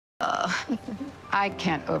I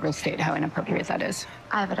can't overstate how inappropriate that is.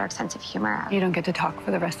 I have a dark sense of humor. You don't get to talk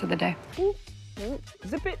for the rest of the day.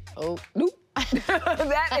 Zip it. Oh, nope.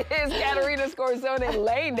 That is Caterina Scorsone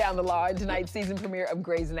laying down the law in tonight's season premiere of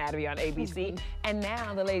Grey's Anatomy on ABC. And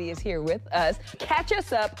now the lady is here with us. Catch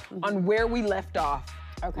us up on where we left off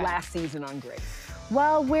last season on Grey.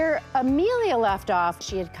 Well, where Amelia left off,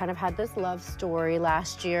 she had kind of had this love story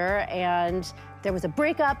last year, and there was a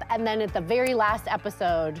breakup, and then at the very last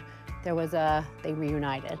episode, they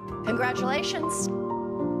reunited. Congratulations.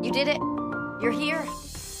 You did it. You're here.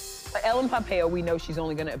 Ellen Pompeo, we know she's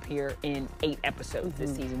only gonna appear in 8 episodes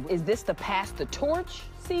this season. Is this the Pass the Torch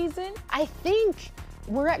season? I think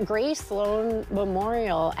we're at Grace Sloan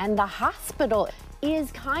Memorial, and the hospital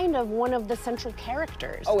is kind of one of the central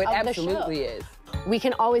characters Oh, it of absolutely the show. is. We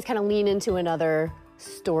can always kind of lean into another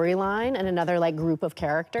storyline and another group of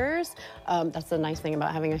characters. That's the nice thing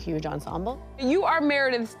about having a huge ensemble. You are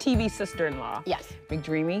Meredith's TV sister-in-law. Yes.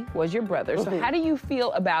 McDreamy was your brother. So how do you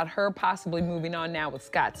feel about her possibly moving on now with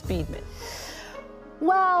Scott Speedman?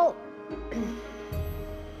 Well,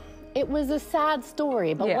 it was a sad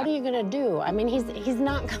story, but what are you gonna do? I mean, he's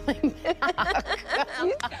not coming back.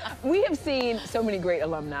 We have seen so many great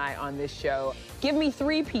alumni on this show. Give me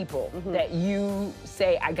 3 people that you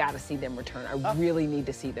say, I gotta see them return. I really need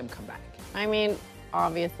to see them come back. I mean,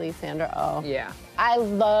 obviously Sandra Oh. Yeah. I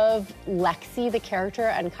love Lexi, the character,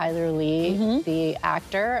 and Kyler Lee, the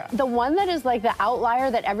actor. The one that is the outlier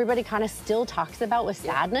that everybody kind of still talks about with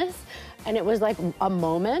sadness, and it was a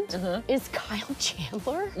moment, is Kyle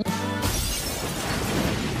Chandler.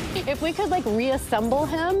 If we could reassemble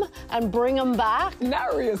him and bring him back.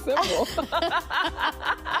 Not reassemble.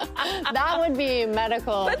 That would be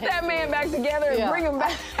medical. Put that man back together and bring him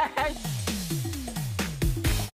back.